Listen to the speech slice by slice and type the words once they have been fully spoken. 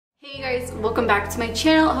Hey guys, welcome back to my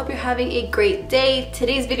channel. I hope you're having a great day.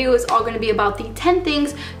 Today's video is all going to be about the 10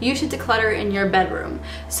 things you should declutter in your bedroom.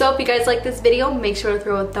 So if you guys like this video, make sure to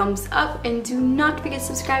throw a thumbs up and do not forget to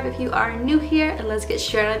subscribe if you are new here, and let's get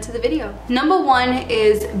straight into the video. Number one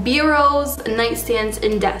is bureaus, nightstands,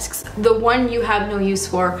 and desks. The one you have no use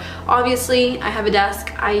for. Obviously, I have a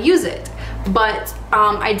desk, I use it. But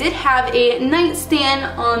I did have a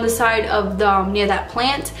nightstand on the side of the near that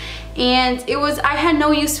plant, and I had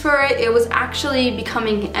no use for it. It was actually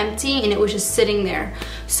becoming empty and it was just sitting there.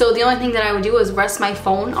 So the only thing that I would do was rest my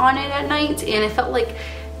phone on it at night, and it felt like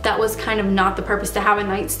that was kind of not the purpose to have a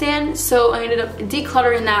nightstand. So I ended up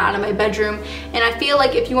decluttering that out of my bedroom, and I feel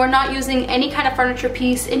like if you are not using any kind of furniture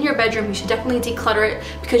piece in your bedroom, you should definitely declutter it,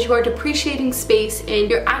 because you are depreciating space and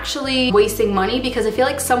you're actually wasting money, because I feel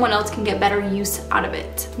like someone else can get better use out of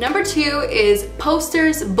it. Number two is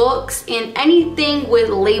posters, books, and anything with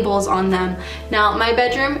labels on them. Now my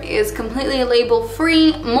bedroom is completely label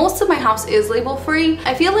free. Most of my house is label free.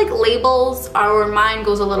 I feel like labels are where mine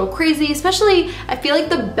goes a little crazy, especially I feel like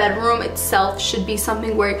the bedroom itself should be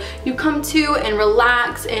something where you come to and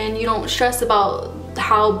relax and you don't stress about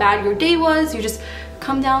how bad your day was. You just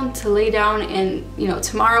come down to lay down, and you know,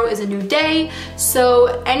 tomorrow is a new day.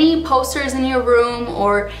 So any posters in your room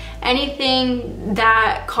or anything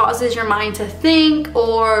that causes your mind to think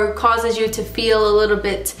or causes you to feel a little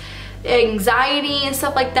bit anxiety and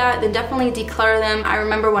stuff like that, then definitely declutter them. I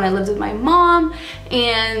remember when I lived with my mom,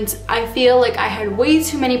 and I feel like I had way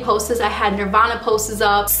too many posters. I had Nirvana posters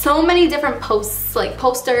up, so many different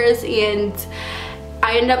posters, and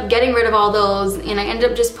I ended up getting rid of all those, and I ended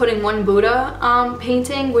up just putting one Buddha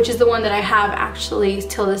painting, which is the one that I have actually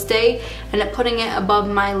till this day. I ended up putting it above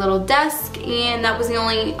my little desk, and that was the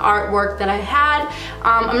only artwork that I had.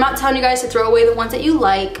 I'm not telling you guys to throw away the ones that you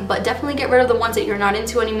like, but definitely get rid of the ones that you're not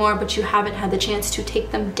into anymore but you haven't had the chance to take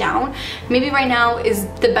them down. Maybe right now is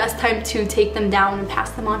the best time to take them down and pass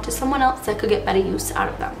them on to someone else that could get better use out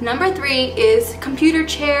of them. Number three is computer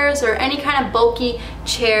chairs or any kind of bulky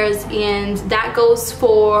chairs, and that goes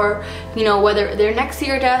for, you know, whether they're next to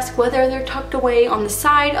your desk, whether they're tucked away on the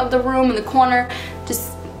side of the room in the corner.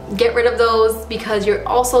 Just get rid of those, because you're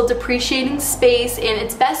also depreciating space, and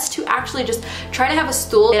it's best to actually just try to have a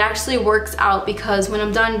stool. It actually works out, because when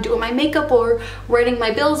I'm done doing my makeup or writing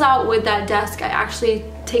my bills out with that desk, I actually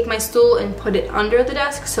take my stool and put it under the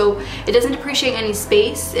desk, so it doesn't depreciate any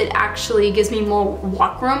space. It actually gives me more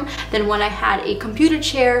walk room than when I had a computer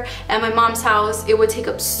chair at my mom's house. It would take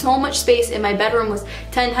up so much space, and my bedroom was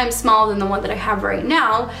 10 times smaller than the one that I have right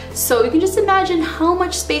now. So you can just imagine how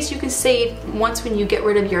much space you can save when you get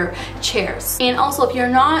rid of your chairs. And also, if you're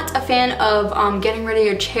not a fan of getting rid of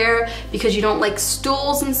your chair because you don't like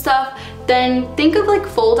stools and stuff, then think of like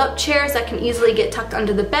fold-up chairs that can easily get tucked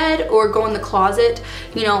under the bed or go in the closet,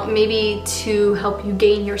 you know, maybe to help you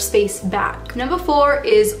gain your space back. Number four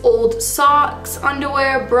is old socks,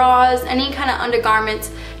 underwear, bras, any kind of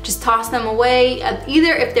undergarments. Just toss them away.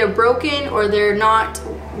 Either if they're broken or they're not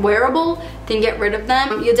wearable, then get rid of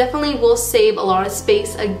them. You definitely will save a lot of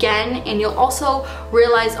space again, and you'll also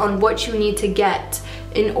realize on what you need to get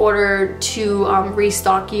in order to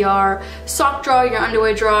restock your sock drawer, your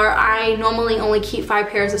underwear drawer. I normally only keep 5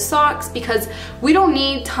 pairs of socks, because we don't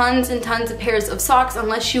need tons and tons of pairs of socks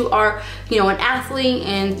unless you are, you know, an athlete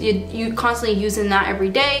and you constantly using that every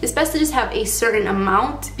day. It's best to just have a certain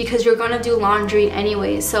amount, because you're gonna do laundry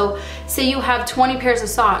anyway. So say you have 20 pairs of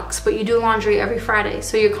socks, but you do laundry every Friday,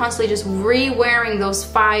 so you're constantly just re-wearing those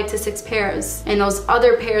 5 to 6 pairs, and those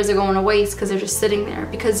other pairs are going to waste because they're just sitting there.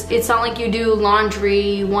 Because it's not like you do laundry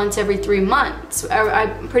once every 3 months.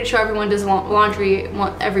 I'm pretty sure everyone does laundry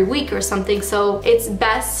every week or something. So it's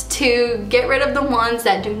best to get rid of the ones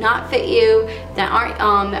that do not fit you, that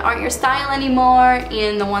aren't your style anymore,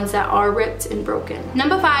 and the ones that are ripped and broken.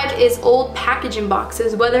 Number 5 is old packaging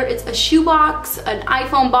boxes, whether it's a shoe box, an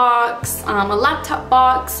iPhone box, a laptop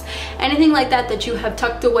box, anything like that that you have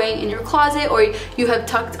tucked away in your closet or you have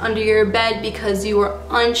tucked under your bed because you were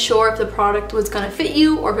unsure if the product was gonna fit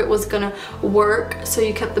you or if it was gonna work, so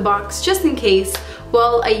you kept the box just in case.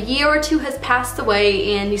 Well, a year or 2 has passed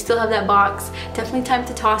away and you still have that box. Definitely time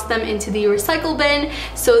to toss them into the recycle bin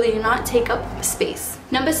so they do not take up space.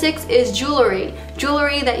 Number 6 is jewelry.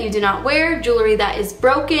 Jewelry that you do not wear, jewelry that is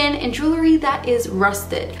broken, and jewelry that is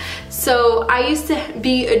rusted. So I used to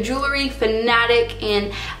be a jewelry fanatic,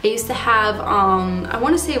 and I used to have, I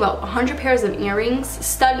want to say about 100 pairs of earrings,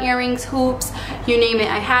 stud earrings, hoops, you name it,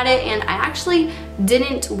 I had it, and I actually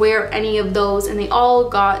didn't wear any of those, and they all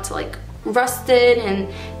got like rusted,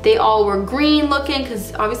 and they all were green looking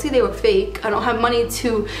because obviously they were fake. I don't have money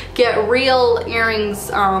to get real earrings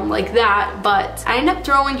like that, but I ended up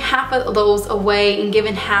throwing half of those away and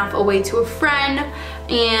giving half away to a friend.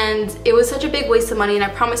 And it was such a big waste of money, and I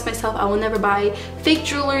promised myself I will never buy fake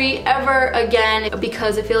jewelry ever again,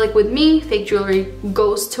 because I feel like with me, fake jewelry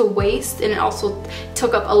goes to waste, and it also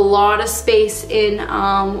took up a lot of space in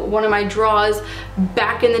one of my drawers.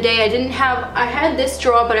 Back in the day, I had this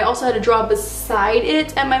drawer, but I also had a drawer beside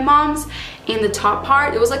it at my mom's, and the top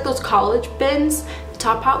part, it was like those college bins.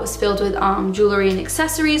 Top part was filled with jewelry and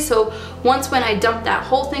accessories. So once when I dumped that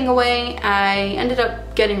whole thing away, I ended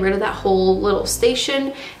up getting rid of that whole little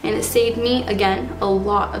station, and it saved me, again, a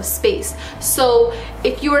lot of space. So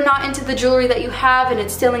if you are not into the jewelry that you have and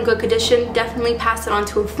it's still in good condition, definitely pass it on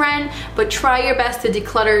to a friend, but try your best to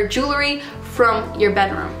declutter jewelry from your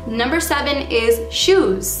bedroom. Number 7 is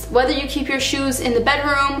shoes. Whether you keep your shoes in the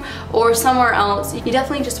bedroom or somewhere else, you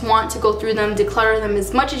definitely just want to go through them, declutter them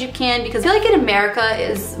as much as you can, because I feel like in America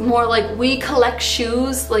is more like we collect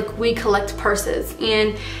shoes like we collect purses,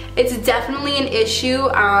 and it's definitely an issue.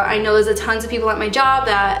 I know there's a tons of people at my job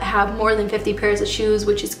that have more than 50 pairs of shoes,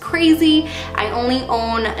 which is crazy. I only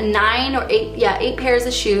own 8 pairs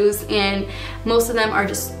of shoes, and most of them are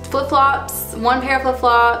just flip-flops, 1 pair of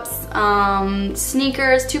flip-flops,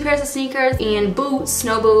 sneakers, 2 pairs of sneakers, and boots,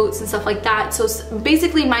 snow boots, and stuff like that. So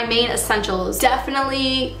basically my main essentials.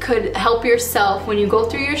 Definitely could help yourself when you go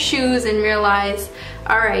through your shoes and realize,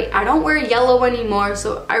 alright, I don't wear yellow anymore,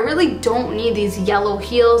 so I really don't need these yellow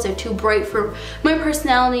heels. They're too bright for my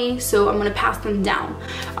personality, so I'm gonna pass them down.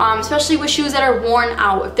 Especially with shoes that are worn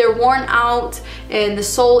out. If they're worn out and the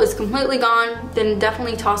sole is completely gone, then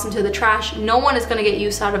definitely toss them to the trash. No one is gonna get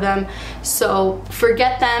use out of them, so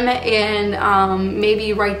forget them, and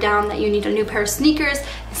maybe write down that you need a new pair of sneakers.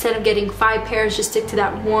 Instead of getting 5 pairs, just stick to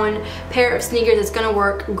that 1 pair of sneakers. It's gonna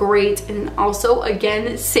work great, and also, again,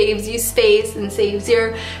 it saves you space and saves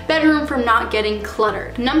your bedroom from not getting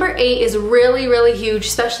cluttered. Number 8 is really, really huge,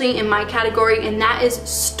 especially in my category, and that is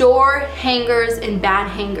store hangers and bad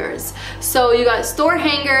hangers. So you got store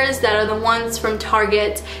hangers that are the ones from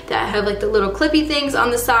Target that have like the little clippy things on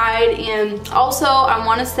the side, and also I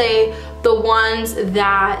wanna say the ones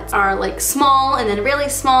that are like small and then really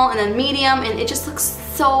small and then medium, and it just looks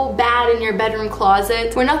so bad in your bedroom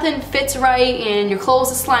closet where nothing fits right and your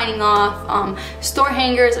clothes are sliding off. Store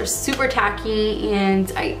hangers are super tacky,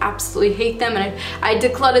 and I absolutely hate them, and I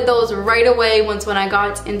decluttered those right away when I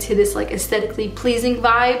got into this like aesthetically pleasing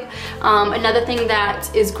vibe. Another thing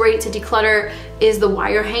that is great to declutter is the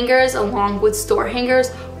wire hangers along with store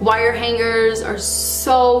hangers. Wire hangers are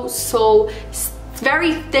so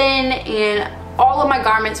very thin, and all of my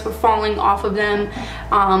garments were falling off of them.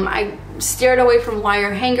 I steered away from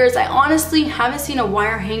wire hangers. I honestly haven't seen a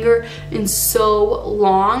wire hanger in so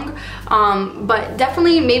long, but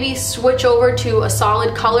definitely maybe switch over to a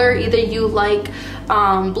solid color. Either you like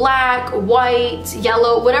black, white,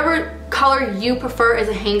 yellow, whatever color you prefer as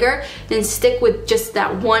a hanger, then stick with just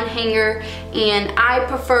that one hanger. And I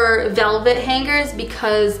prefer velvet hangers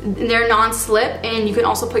because they're non-slip, and you can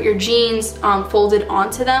also put your jeans folded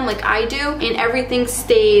onto them like I do, and everything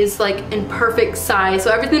stays like in perfect size.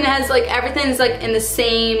 So everything's like in the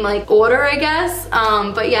same like order, I guess.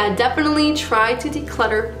 But yeah, definitely try to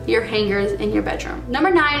declutter your hangers in your bedroom.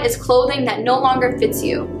 Number 9 is clothing that no longer fits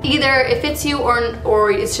you. Either it fits you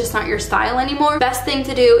or it's just not your style anymore. Best thing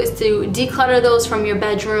to do is to declutter those from your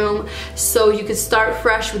bedroom, so you could start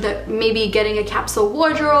fresh with it, maybe getting a capsule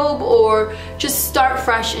wardrobe, or just start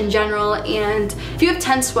fresh in general. And if you have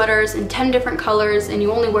 10 sweaters in 10 different colors and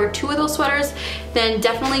you only wear 2 of those sweaters, then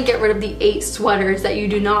definitely get rid of the 8 sweaters that you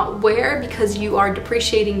do not wear, because you are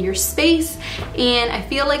depreciating your space. And I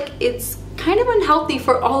feel like it's kind of unhealthy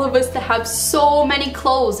for all of us to have so many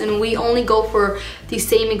clothes and we only go for the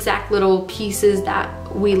same exact little pieces that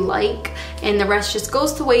we like, and the rest just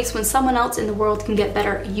goes to waste when someone else in the world can get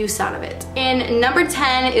better use out of it. And number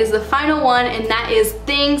 10 is the final one, and that is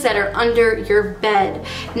things that are under your bed.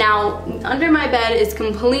 Now, under my bed is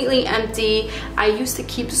completely empty. I used to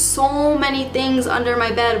keep so many things under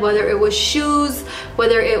my bed, whether it was shoes,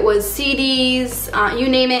 whether it was CDs, you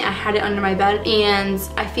name it, I had it under my bed. And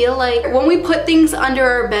I feel like when we put things under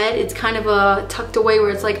our bed, it's kind of a tucked away where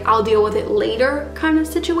it's like, I'll deal with it later kind of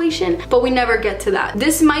situation, but we never get to that.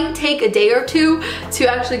 This might take a day or two to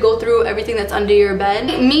actually go through everything that's under your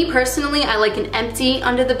bed. Me personally, I like an empty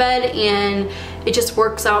under the bed, and it just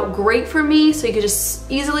works out great for me. So you could just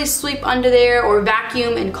easily sweep under there or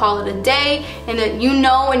vacuum and call it a day, and then you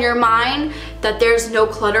know in your mind that there's no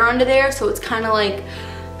clutter under there. So it's kind of like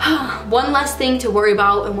one less thing to worry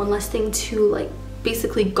about and one less thing to like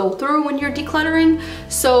basically go through when you're decluttering.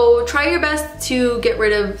 So try your best to get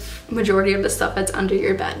rid of majority of the stuff that's under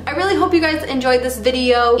your bed. I really hope you guys enjoyed this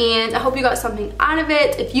video, and I hope you got something out of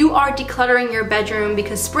it. If you are decluttering your bedroom,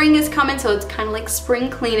 because spring is coming, so it's kind of like spring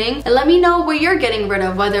cleaning, and let me know what you're getting rid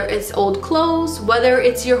of, whether it's old clothes, whether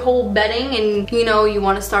it's your whole bedding and you know you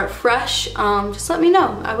want to start fresh. Just let me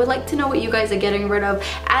know. I would like to know what you guys are getting rid of.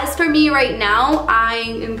 As for me right now, I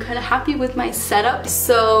am kind of happy with my setup,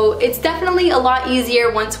 so it's definitely a lot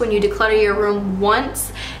easier when you declutter your room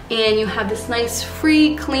once and you have this nice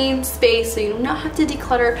free clean space, so you do not have to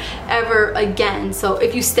declutter ever again, so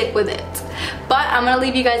if you stick with it. But I'm gonna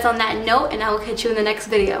leave you guys on that note, and I will catch you in the next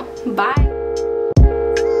video. Bye.